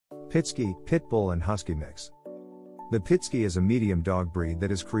Pitsky, Pitbull and Husky mix. The Pitsky is a medium dog breed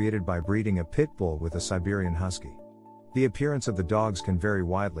that is created by breeding a pit bull with a Siberian Husky. The appearance of the dogs can vary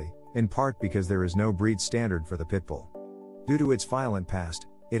widely, in part because there is no breed standard for the pit bull. Due to its violent past,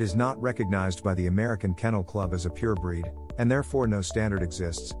 it is not recognized by the American Kennel Club as a pure breed, and therefore no standard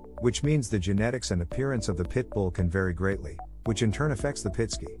exists, which means the genetics and appearance of the pit bull can vary greatly, which in turn affects the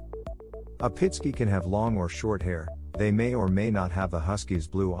Pitsky. A Pitsky can have long or short hair, they may or may not have the Husky's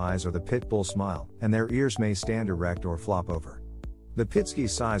blue eyes or the pit bull smile, and their ears may stand erect or flop over. The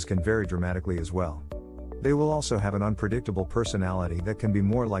Pitsky's size can vary dramatically as well. They will also have an unpredictable personality that can be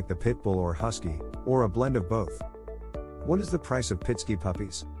more like the pit bull or husky, or a blend of both. What is the price of Pitsky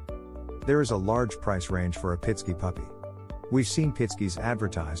puppies? There is a large price range for a Pitsky puppy. We've seen Pitskys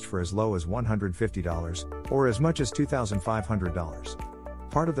advertised for as low as $150, or as much as $2,500.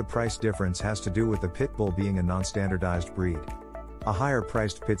 Part of the price difference has to do with the pit bull being a non-standardized breed. A higher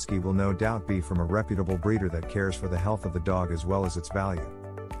priced Pitsky will no doubt be from a reputable breeder that cares for the health of the dog as well as its value.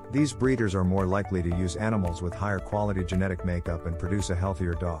 These breeders are more likely to use animals with higher quality genetic makeup and produce a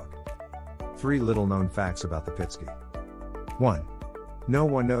healthier dog. 3 little known facts about the Pitsky. 1. No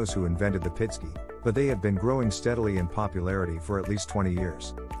one knows who invented the Pitsky, but they have been growing steadily in popularity for at least 20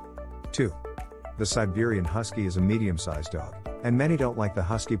 years. 2. The Siberian Husky is a medium-sized dog, and many don't like the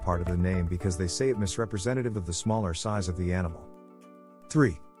Husky part of the name because they say it misrepresentative of the smaller size of the animal.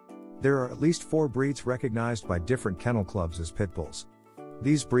 3. There are at least 4 breeds recognized by different kennel clubs as pit bulls.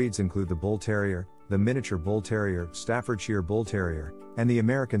 These breeds include the Bull Terrier, the Miniature Bull Terrier, Staffordshire Bull Terrier, and the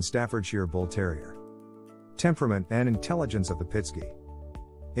American Staffordshire Bull Terrier. Temperament and intelligence of the Pitsky.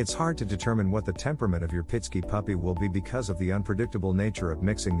 It's hard to determine what the temperament of your Pitsky puppy will be because of the unpredictable nature of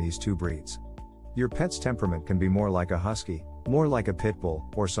mixing these 2 breeds. Your pet's temperament can be more like a Husky, more like a pit bull,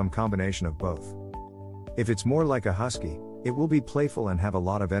 or some combination of both. If it's more like a Husky, it will be playful and have a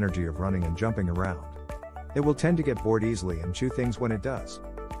lot of energy of running and jumping around. It will tend to get bored easily and chew things when it does.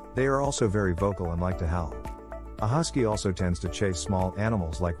 They are also very vocal and like to howl. A Husky also tends to chase small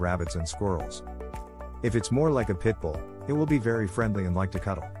animals like rabbits and squirrels. If it's more like a pit bull, it will be very friendly and like to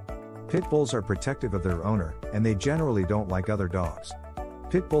cuddle. Pit bulls are protective of their owner, and they generally don't like other dogs.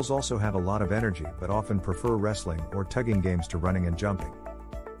 Pit bulls also have a lot of energy but often prefer wrestling or tugging games to running and jumping.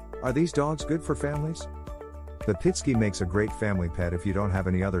 Are these dogs good for families? The Pitsky makes a great family pet if you don't have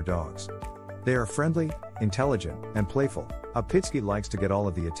any other dogs. They are friendly, intelligent, and playful. A Pitsky likes to get all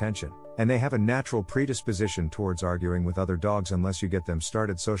of the attention, and they have a natural predisposition towards arguing with other dogs unless you get them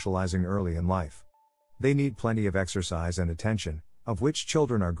started socializing early in life. They need plenty of exercise and attention, of which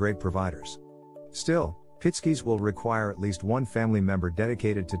children are great providers. Still, Pitskys will require at least one family member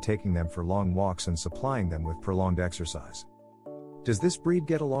dedicated to taking them for long walks and supplying them with prolonged exercise. Does this breed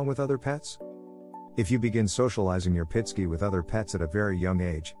get along with other pets? If you begin socializing your Pitsky with other pets at a very young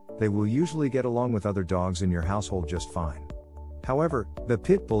age, they will usually get along with other dogs in your household just fine. However, the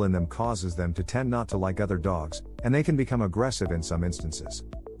pit bull in them causes them to tend not to like other dogs, and they can become aggressive in some instances.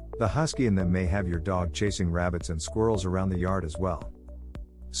 The Husky in them may have your dog chasing rabbits and squirrels around the yard as well.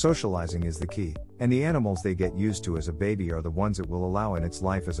 Socializing is the key, and the animals they get used to as a baby are the ones it will allow in its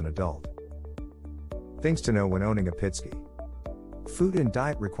life as an adult. Things to know when owning a Pitsky. Food and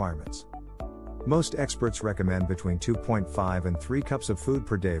diet requirements. Most experts recommend between 2.5 and 3 cups of food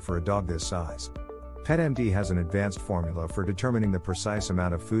per day for a dog this size. PetMD has an advanced formula for determining the precise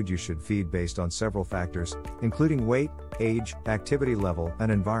amount of food you should feed based on several factors, including weight, age, activity level,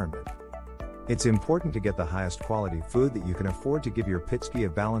 and environment. It's important to get the highest quality food that you can afford to give your Pitsky a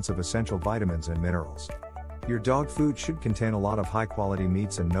balance of essential vitamins and minerals. Your dog food should contain a lot of high-quality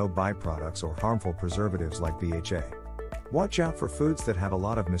meats and no byproducts or harmful preservatives like BHA. Watch out for foods that have a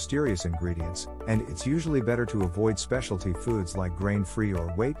lot of mysterious ingredients, and it's usually better to avoid specialty foods like grain-free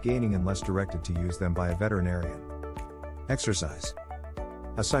or weight-gaining unless directed to use them by a veterinarian. Exercise.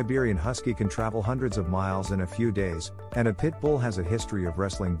 A Siberian Husky can travel hundreds of miles in a few days, and a pit bull has a history of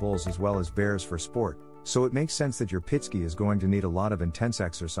wrestling bulls as well as bears for sport, so it makes sense that your Pitsky is going to need a lot of intense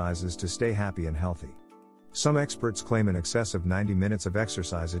exercises to stay happy and healthy. Some experts claim an excess of 90 minutes of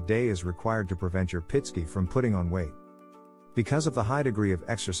exercise a day is required to prevent your Pitsky from putting on weight. Because of the high degree of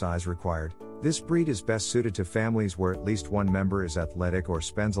exercise required, this breed is best suited to families where at least one member is athletic or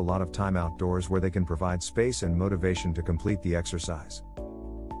spends a lot of time outdoors where they can provide space and motivation to complete the exercise.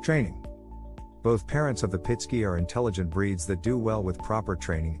 Training. Both parents of the Pitsky are intelligent breeds that do well with proper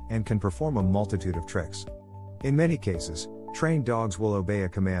training and can perform a multitude of tricks. In many cases, trained dogs will obey a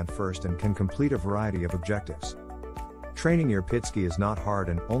command first and can complete a variety of objectives. Training your Pitsky is not hard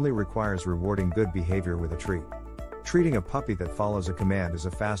and only requires rewarding good behavior with a treat. Treating a puppy that follows a command is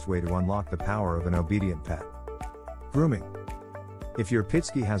a fast way to unlock the power of an obedient pet. Grooming. If your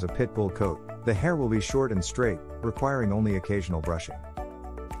Pitsky has a Pitbull coat, the hair will be short and straight, requiring only occasional brushing.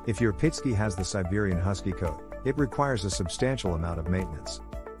 If your Pitsky has the Siberian Husky coat, it requires a substantial amount of maintenance.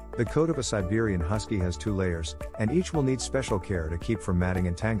 The coat of a Siberian Husky has 2 layers, and each will need special care to keep from matting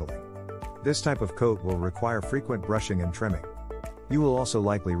and tangling. This type of coat will require frequent brushing and trimming. You will also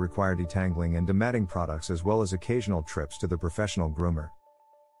likely require detangling and dematting products as well as occasional trips to the professional groomer.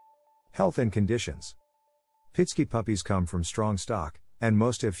 Health and conditions. Pitsky puppies come from strong stock, and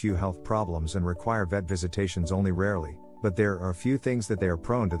most have few health problems and require vet visitations only rarely, but there are a few things that they are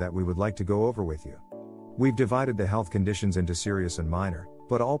prone to that we would like to go over with you. We've divided the health conditions into serious and minor,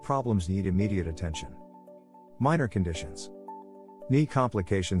 but all problems need immediate attention. Minor conditions: knee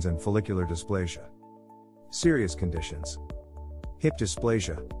complications and follicular dysplasia. Serious conditions: hip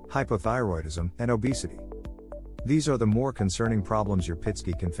dysplasia, hypothyroidism, and obesity. These are the more concerning problems your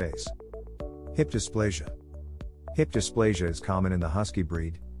Pitsky can face. Hip dysplasia. Hip dysplasia is common in the Husky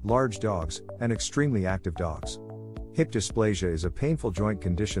breed, large dogs, and extremely active dogs. Hip dysplasia is a painful joint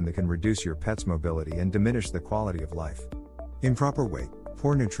condition that can reduce your pet's mobility and diminish the quality of life. Improper weight,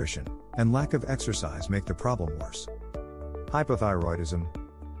 poor nutrition, and lack of exercise make the problem worse. Hypothyroidism.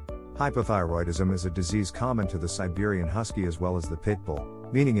 Hypothyroidism is a disease common to the Siberian Husky as well as the Pit Bull,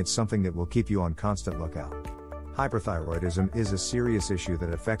 meaning it's something that will keep you on constant lookout. Hyperthyroidism is a serious issue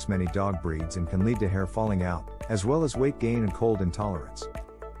that affects many dog breeds and can lead to hair falling out, as well as weight gain and cold intolerance.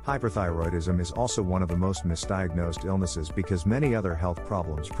 Hyperthyroidism is also one of the most misdiagnosed illnesses because many other health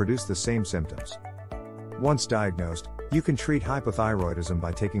problems produce the same symptoms. Once diagnosed, you can treat hypothyroidism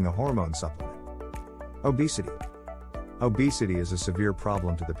by taking a hormone supplement. Obesity. Obesity is a severe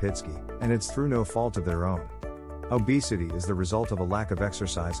problem to the Pitsky, and it's through no fault of their own. Obesity is the result of a lack of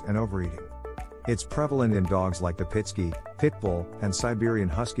exercise and overeating. It's prevalent in dogs like the Pitsky, Pit Bull, and Siberian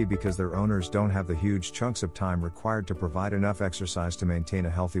Husky because their owners don't have the huge chunks of time required to provide enough exercise to maintain a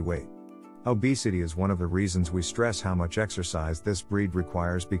healthy weight. Obesity is one of the reasons we stress how much exercise this breed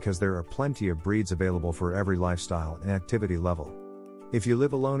requires because there are plenty of breeds available for every lifestyle and activity level. If you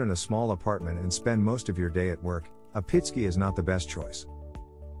live alone in a small apartment and spend most of your day at work, a Pitsky is not the best choice.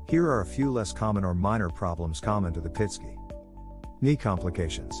 Here are a few less common or minor problems common to the Pitsky. Knee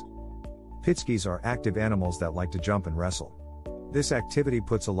complications. Pitskys are active animals that like to jump and wrestle. This activity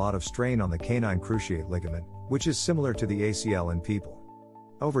puts a lot of strain on the canine cruciate ligament, which is similar to the ACL in people.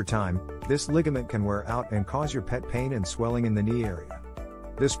 Over time, this ligament can wear out and cause your pet pain and swelling in the knee area.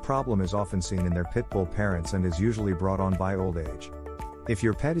 This problem is often seen in their pit bull parents and is usually brought on by old age. If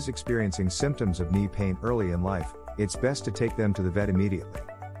your pet is experiencing symptoms of knee pain early in life, it's best to take them to the vet immediately.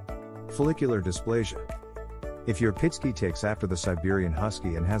 Follicular dysplasia. If your Pitsky takes after the Siberian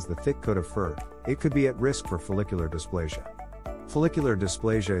Husky and has the thick coat of fur, it could be at risk for follicular dysplasia. Follicular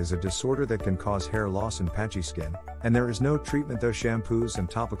dysplasia is a disorder that can cause hair loss and patchy skin, and there is no treatment though shampoos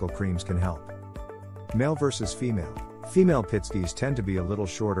and topical creams can help. Male versus female. Female Pitskys tend to be a little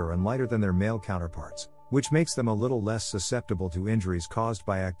shorter and lighter than their male counterparts, which makes them a little less susceptible to injuries caused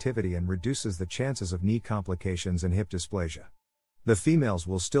by activity and reduces the chances of knee complications and hip dysplasia. The females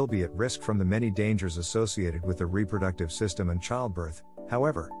will still be at risk from the many dangers associated with the reproductive system and childbirth,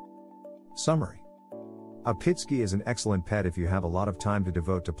 however. Summary. A Pitsky is an excellent pet if you have a lot of time to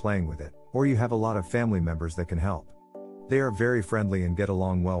devote to playing with it, or you have a lot of family members that can help. They are very friendly and get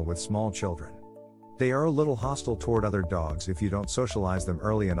along well with small children. They are a little hostile toward other dogs if you don't socialize them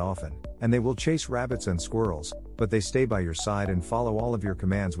early and often, and they will chase rabbits and squirrels, but they stay by your side and follow all of your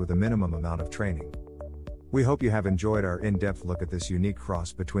commands with a minimum amount of training. We hope you have enjoyed our in-depth look at this unique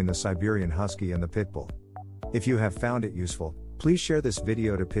cross between the Siberian Husky and the Pit Bull. If you have found it useful, please share this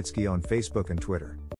video to Pitsky on Facebook and Twitter.